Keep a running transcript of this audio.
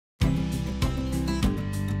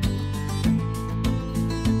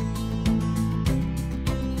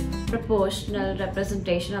proportional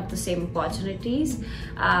representation of the same opportunities.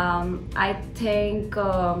 I think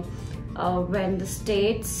when the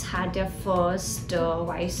states had their first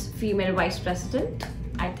female vice president,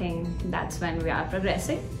 I think that's when we are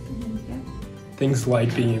progressing. Yeah. Things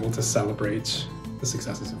like being able to celebrate the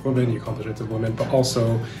successes of women, the accomplishments of women, but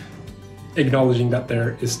also acknowledging that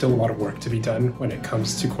there is still a lot of work to be done when it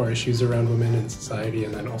comes to core issues around women in society,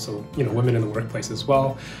 and then also, women in the workplace as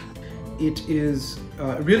well. It is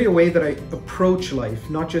really a way that I approach life,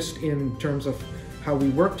 not just in terms of how we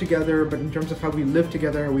work together, but in terms of how we live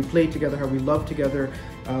together, how we play together, how we love together.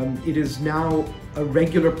 It is now a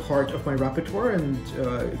regular part of my repertoire, and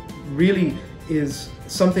really is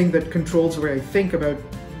something that controls the way I think about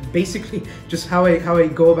basically just how I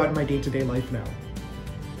go about my day-to-day life now.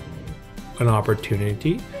 An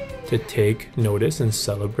opportunity to take notice and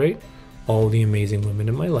celebrate all the amazing women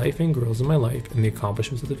in my life and girls in my life and the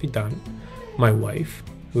accomplishments that they've done. My wife,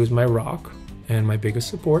 who is my rock and my biggest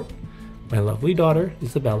support. My lovely daughter,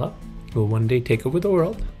 Isabella, who will one day take over the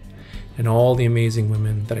world. And all the amazing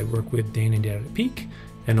women that I work with day in and day out at Peak,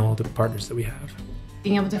 and all the partners that we have.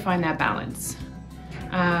 Being able to find that balance.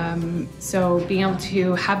 So being able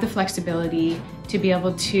to have the flexibility to be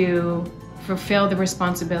able to fulfill the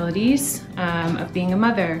responsibilities of being a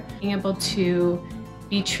mother. Being able to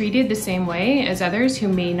be treated the same way as others who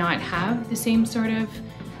may not have the same sort of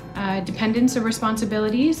dependence or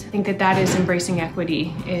responsibilities. I think that is embracing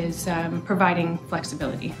equity, is providing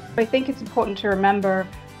flexibility. I think it's important to remember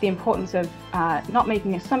the importance of not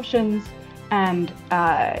making assumptions and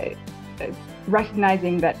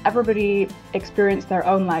recognizing that everybody experiences their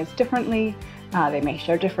own lives differently. They may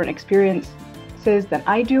share different experiences than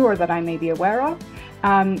I do or that I may be aware of,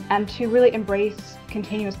 and to really embrace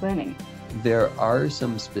continuous learning. There are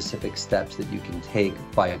some specific steps that you can take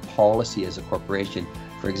by a policy as a corporation.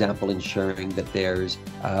 For example, ensuring that there's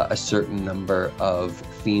a certain number of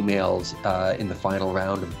females in the final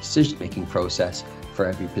round of the decision-making process for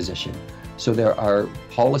every position. So there are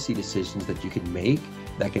policy decisions that you can make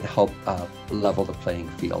that can help level the playing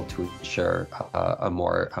field to ensure a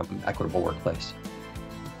more equitable workplace.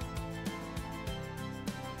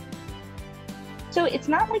 So it's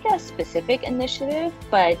not like a specific initiative,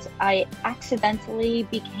 but I accidentally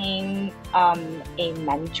became a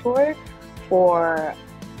mentor for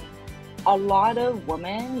a lot of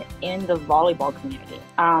women in the volleyball community.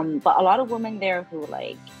 But a lot of women there who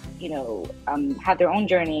have their own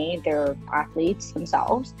journey. They're athletes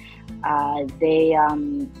themselves. They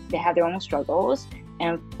have their own struggles.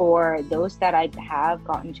 And for those that I have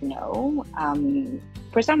gotten to know,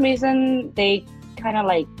 for some reason, they kind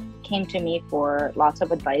of came to me for lots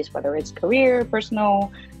of advice, whether it's career, personal,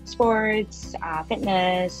 sports,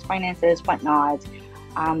 fitness, finances, whatnot.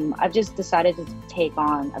 I've just decided to take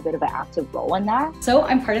on a bit of an active role in that. So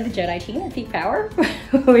I'm part of the Jedi team at Peak Power,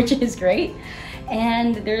 which is great.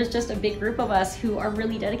 And there's just a big group of us who are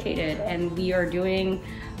really dedicated, and we are doing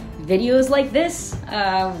videos like this.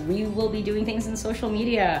 We will be doing things in social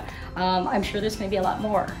media. I'm sure there's going to be a lot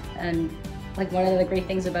more. And one of the great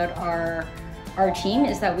things about our team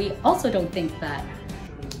is that we also don't think that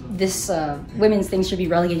this women's thing should be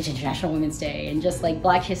relegated to International Women's Day, and just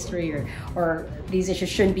Black history or these issues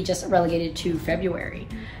shouldn't be just relegated to February.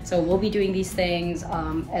 So we'll be doing these things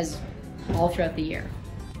as all throughout the year.